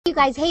You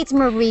guys, hey, it's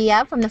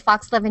Maria from the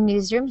Fox 11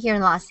 newsroom here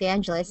in Los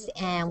Angeles,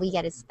 and we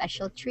get a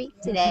special treat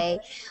today.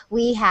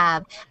 We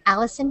have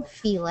Allyson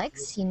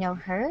Felix. You know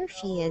her.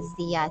 She is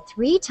the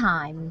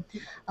three-time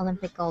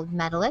Olympic gold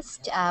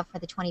medalist for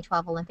the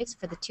 2012 Olympics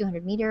for the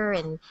 200 meter,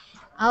 and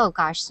oh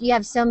gosh, you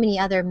have so many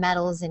other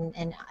medals and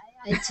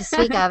to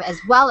speak of,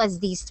 as well as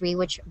these three,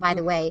 which, by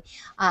the way,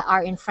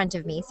 are in front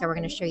of me. So we're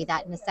going to show you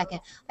that in a second.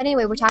 But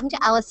anyway, we're talking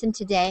to Allyson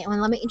today,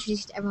 and let me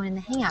introduce you to everyone in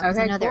the Hangout, because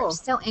I know they're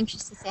so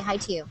anxious to say hi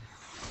to you.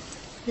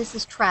 This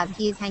is Trev.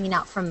 He is hanging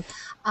out from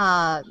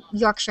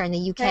Yorkshire in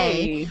the UK.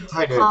 Hey.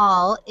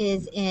 Paul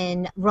is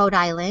in Rhode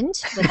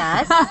Island with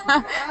us.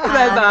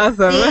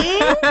 That's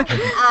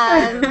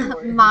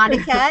awesome.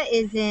 Monica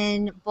is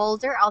in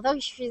Boulder, although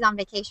she's on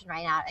vacation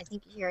right now. I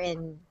think you're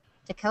in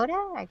Dakota?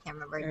 I can't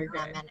remember.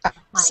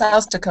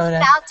 South Dakota.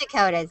 South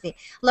Dakota.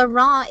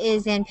 Laurent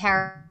is in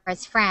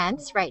Paris,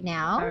 France right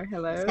now. Oh,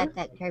 hello. He's got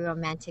that very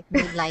romantic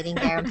mood lighting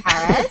there in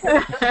Paris.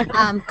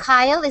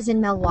 Kyle is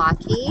in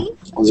Milwaukee.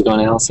 How's it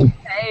going, Allyson?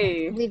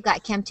 Hey. We've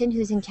got Kempton,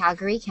 who's in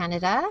Calgary,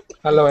 Canada.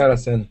 Hello,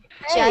 Allyson.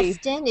 Hey.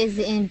 Justin is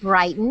in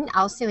Brighton,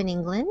 also in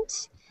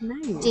England.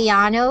 Nice.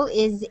 Diano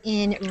is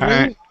in Reno.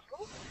 Right.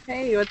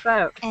 Hey, what's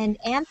up? And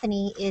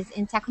Anthony is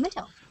in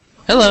Sacramento.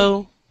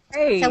 Hello.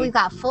 Hey. So we've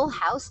got full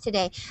house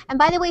today. And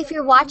by the way, if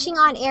you're watching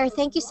on air,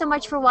 thank you so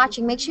much for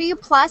watching. Make sure you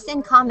plus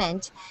and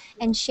comment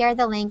and share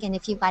the link. And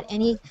if you've got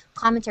any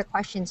comments or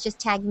questions, just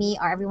tag me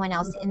or everyone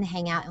else in the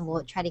Hangout, and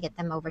we'll try to get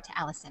them over to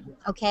Allyson.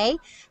 Okay?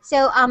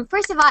 So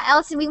first of all,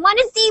 Allyson, we want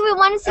to see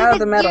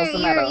the medals,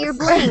 your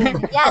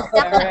bling. Yes,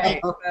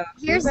 definitely. Right.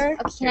 Here's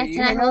Okay,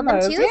 can I hold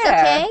them too? It's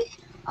yeah. okay.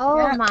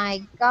 Oh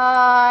my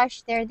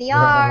gosh, there they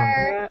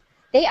are. Yeah.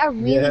 They are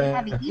really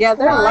heavy. Yeah,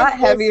 they're a lot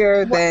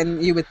heavier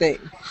than you would think.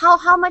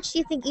 How much do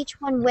you think each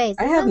one weighs?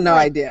 I have no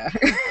idea.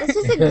 This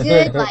is a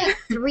good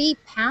 3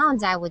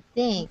 pounds, I would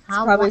think.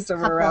 Probably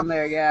somewhere around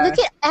there, yeah. Look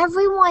at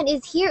everyone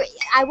is here.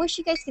 I wish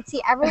you guys could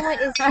see. Everyone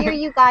is here,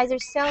 you guys.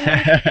 There's so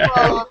many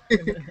people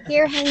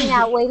here hanging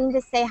out, waiting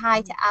to say hi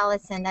to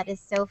Allyson. That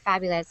is so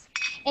fabulous.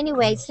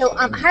 Anyway, so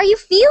how are you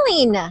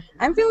feeling?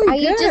 I'm feeling good. Are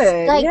you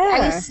just are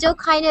yeah. you still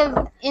kind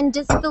of in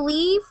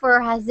disbelief,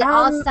 or has it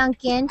all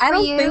sunk in for you? I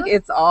don't think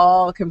it's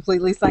all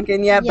completely sunk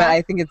in yet, Yeah. but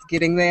I think it's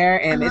getting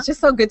there, and it's just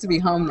so good to be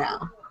home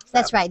now.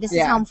 That's right. This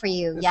is home for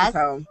you. This yes. is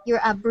home. You're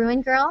a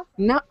Bruin girl.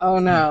 No, oh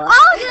no.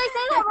 Oh, did I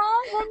say that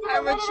wrong?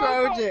 I'm a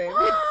Trojan.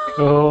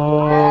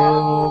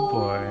 Oh,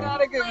 boy.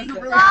 Not a good one.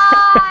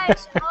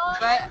 Gosh. Oh,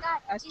 But my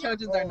God. us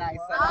Trojans are nice.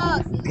 So.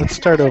 Oh, see, Let's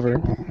start over.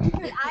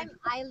 see,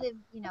 I live,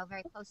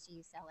 very close to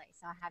UCLA,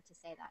 so I have to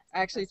say that. I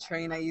actually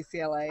train at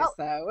UCLA,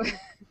 so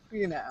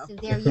you know. So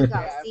there you go.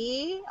 Yeah.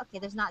 See? Okay,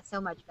 there's not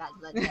so much bad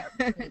blood there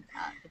between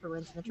the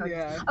Bruins and the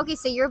Trojans. Yeah. Okay,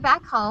 so you're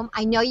back home.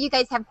 I know you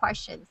guys have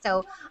questions,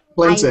 so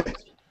Plenty.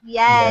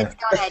 yes,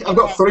 go ahead. I've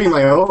got three of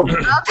my own.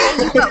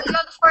 Okay, you go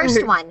the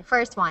first one.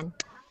 First one.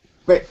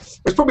 But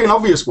it's probably an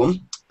obvious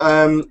one.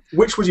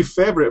 Which was your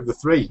favourite of the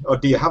three, or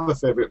do you have a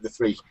favourite of the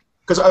three?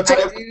 Because I'll tell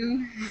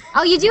you.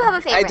 Oh, you do have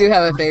a favorite. I do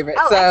have a favorite.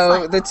 Oh, so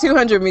excellent. the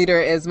 200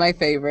 meter is my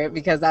favorite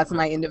because that's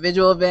my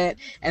individual event,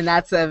 and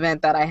that's the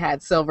event that I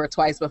had silver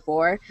twice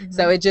before.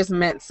 So it just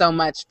meant so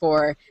much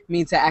for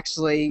me to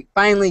actually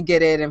finally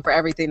get it and for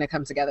everything to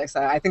come together.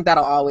 So I think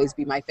that'll always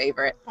be my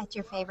favorite. That's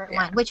your favorite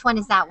one. Which one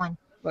is that one?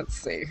 Let's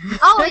see.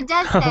 Oh, it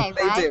does say,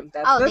 They right? do.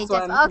 That's Oh, this they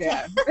just, one.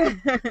 okay.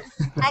 Yeah.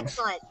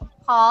 Excellent.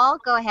 Paul,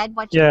 go ahead.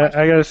 What's your Yeah,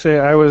 question? I gotta say,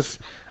 I was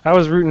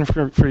rooting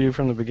for you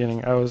from the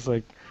beginning. I was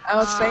like,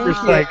 Oh, thank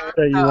just you. like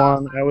that you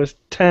won. I was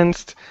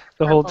tensed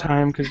the whole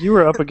time because you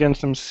were up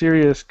against some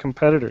serious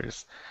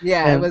competitors.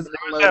 Yeah, And it was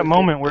there was that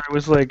moment where it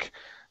was like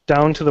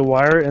down to the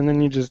wire, and then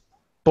you just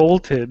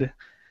bolted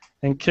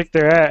and kicked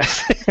their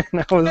ass,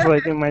 and I was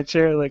like in my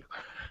chair, like,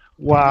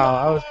 wow,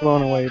 I was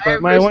blown away.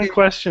 But my one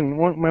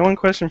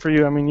question for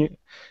you, I mean,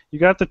 you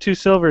got the 2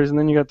 silvers and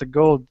then you got the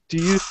gold. Do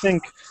you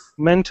think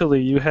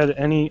mentally you had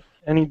any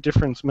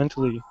difference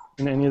mentally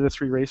in any of the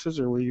 3 races,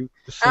 or were you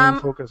the same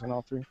focus on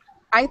all 3?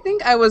 I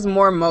think I was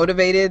more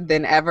motivated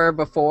than ever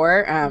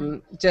before,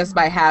 just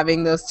by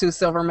having those 2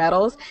 silver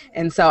medals.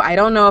 And so I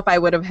don't know if I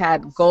would have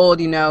had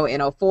gold, in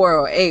 04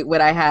 or 08,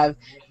 would I have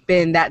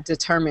been that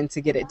determined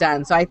to get it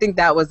done. So I think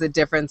that was the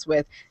difference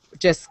with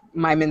just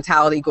my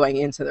mentality going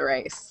into the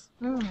race.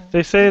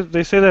 They say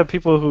that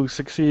people who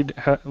succeed,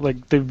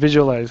 they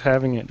visualize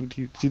having it.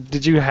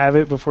 Did you have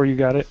it before you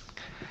got it?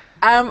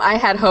 I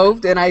had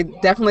hoped, and I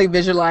definitely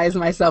visualized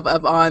myself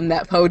up on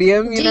that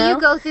podium. Do you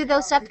go through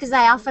those steps? Because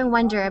I often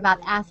wonder about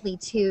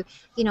athletes who,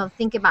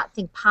 think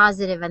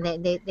positive, and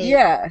they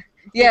can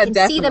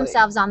definitely see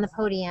themselves on the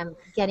podium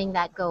getting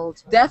that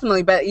gold.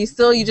 Definitely, but you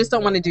just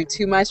don't want to do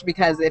too much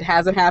because it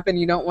hasn't happened.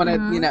 You don't want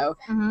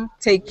to,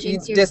 take you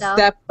just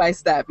step by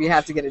step. You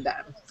have to get it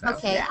done. So,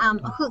 okay. Yeah.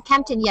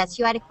 Kempton, yes,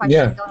 you had a question.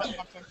 Yeah. Go ahead,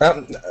 Kempton.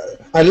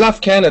 I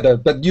love Canada,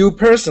 but you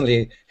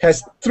personally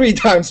has 3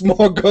 times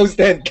more goals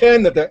than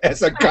Canada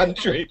as a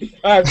country.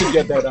 I have to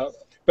get that out.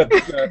 But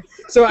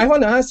so I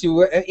want to ask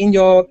you, in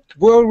your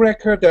world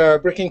record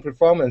breaking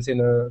performance in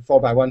a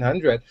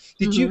 4x100,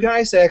 did you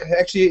guys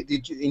actually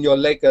in your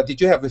leg?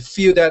 Did you have a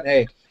feel that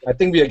I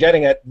think we are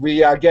getting it.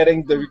 We are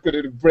getting the we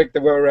could break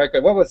the world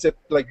record. What was it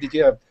like? Did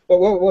you have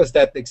what was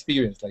that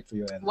experience like for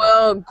you, Anna?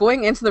 Well,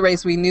 going into the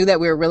race, we knew that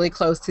we were really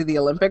close to the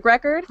Olympic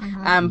record,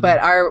 but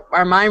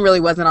our mind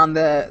really wasn't on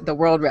the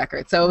world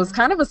record. So it was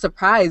kind of a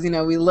surprise. You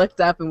know, we looked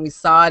up and we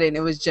saw it, and it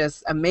was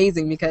just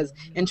amazing because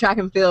in track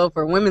and field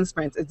for women's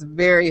sprints, it's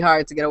very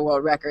hard to get a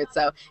world record.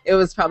 So it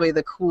was probably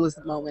the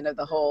coolest moment of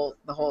the whole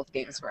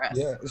games for us.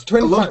 Yeah, it's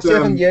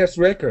 27 years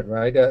record,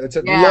 right? It's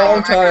a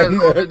long time.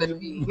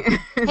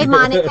 Hey,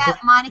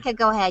 Monica,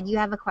 go ahead. You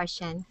have a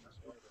question.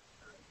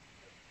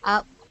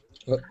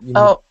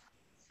 Oh,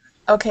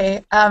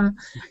 okay.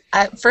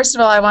 First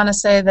of all, I want to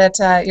say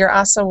that you're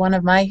also one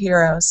of my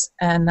heroes,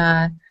 and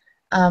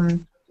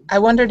I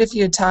wondered if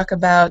you'd talk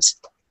about,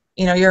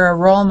 you know, you're a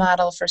role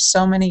model for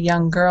so many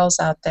young girls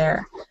out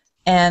there,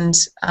 and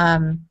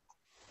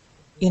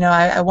you know,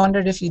 I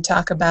wondered if you'd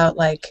talk about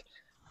like,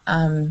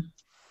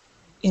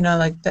 you know,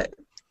 like that.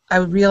 I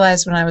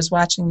realized when I was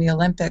watching the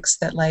Olympics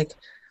that like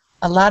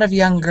a lot of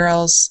young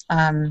girls,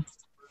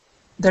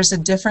 there's a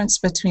difference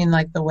between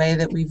like the way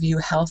that we view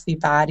healthy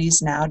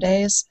bodies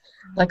nowadays.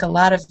 Like a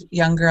lot of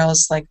young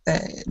girls, like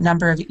the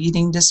number of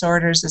eating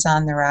disorders is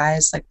on the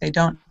rise. Like they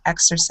don't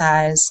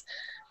exercise.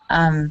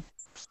 You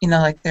know,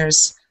 like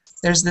there's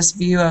this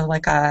view of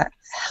like a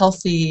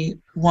healthy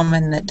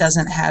woman that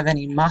doesn't have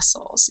any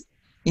muscles.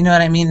 You know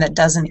what I mean? That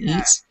doesn't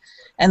eat.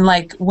 And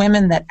like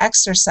women that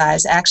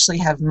exercise actually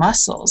have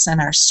muscles and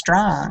are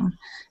strong.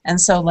 And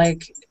so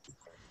like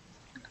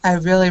I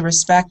really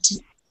respect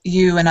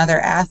you and other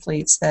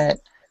athletes that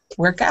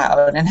work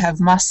out and have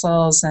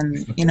muscles,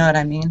 and you know what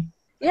I mean?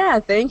 Yeah,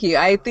 thank you.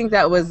 I think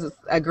that was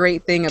a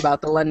great thing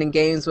about the London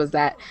Games was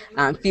that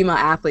female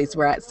athletes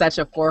were at such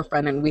a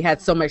forefront and we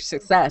had so much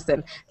success.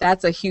 And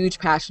that's a huge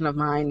passion of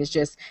mine, is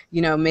just,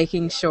 you know,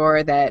 making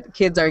sure that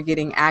kids are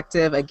getting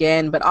active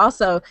again, but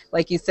also,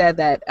 like you said,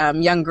 that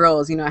young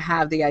girls, you know,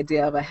 have the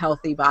idea of a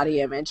healthy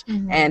body image.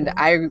 And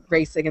I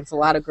race against a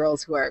lot of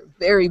girls who are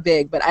very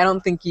big, but I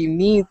don't think you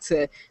need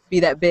to be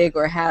that big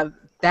or have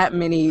that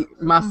many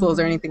muscles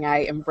or anything.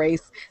 I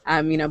embrace,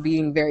 you know,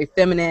 being very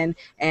feminine.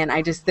 And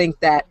I just think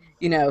that,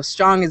 you know,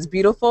 strong is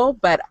beautiful,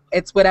 but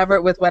it's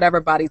with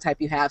whatever body type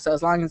you have. So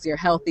as long as you're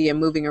healthy and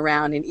moving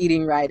around and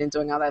eating right and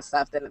doing all that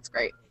stuff, then it's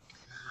great.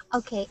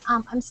 Okay,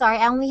 I'm sorry,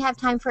 I only have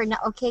time for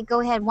okay,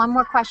 go ahead. One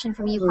more question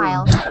from you,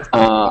 Kyle.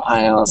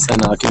 Hi, Allyson.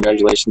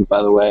 Congratulations,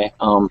 by the way.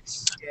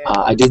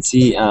 I did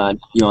see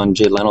you on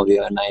Jay Leno the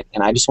other night,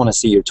 and I just want to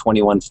see your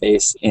 21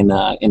 face in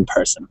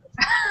person.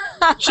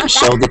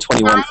 Show the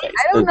 21 face,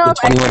 the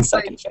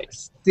 21-second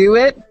face. Do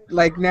it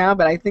like now,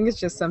 but I think it's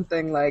just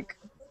something like.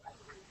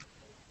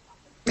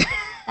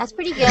 That's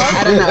pretty good.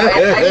 I don't know.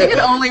 I think it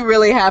only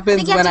really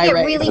happens when I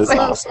race. Really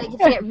close. Like, you have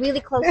to get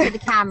really close to the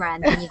camera,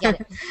 and then you get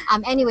it.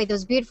 Anyway,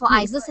 those beautiful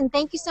eyes. Listen,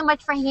 thank you so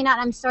much for hanging out.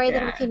 I'm sorry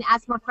that we couldn't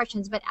ask more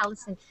questions, but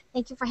Allyson,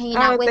 thank you for hanging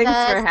out with us.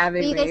 Thanks for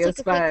having me. You guys It was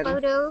take a quick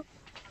photo.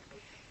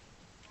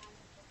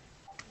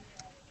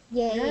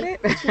 Yay.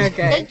 Okay.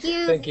 Thank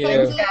you. Thank you.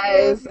 Thank you,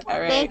 guys.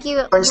 All right. Thank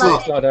you. Thanks a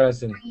lot.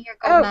 Allyson. Your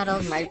gold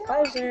medals. My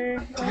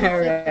pleasure. All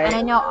And right.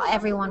 I know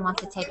everyone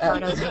wants to take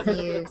photos with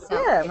you,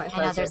 so Yeah, my I know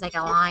pleasure. there's like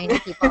a line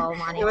of people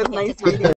wanting It was to get nice to take meeting you.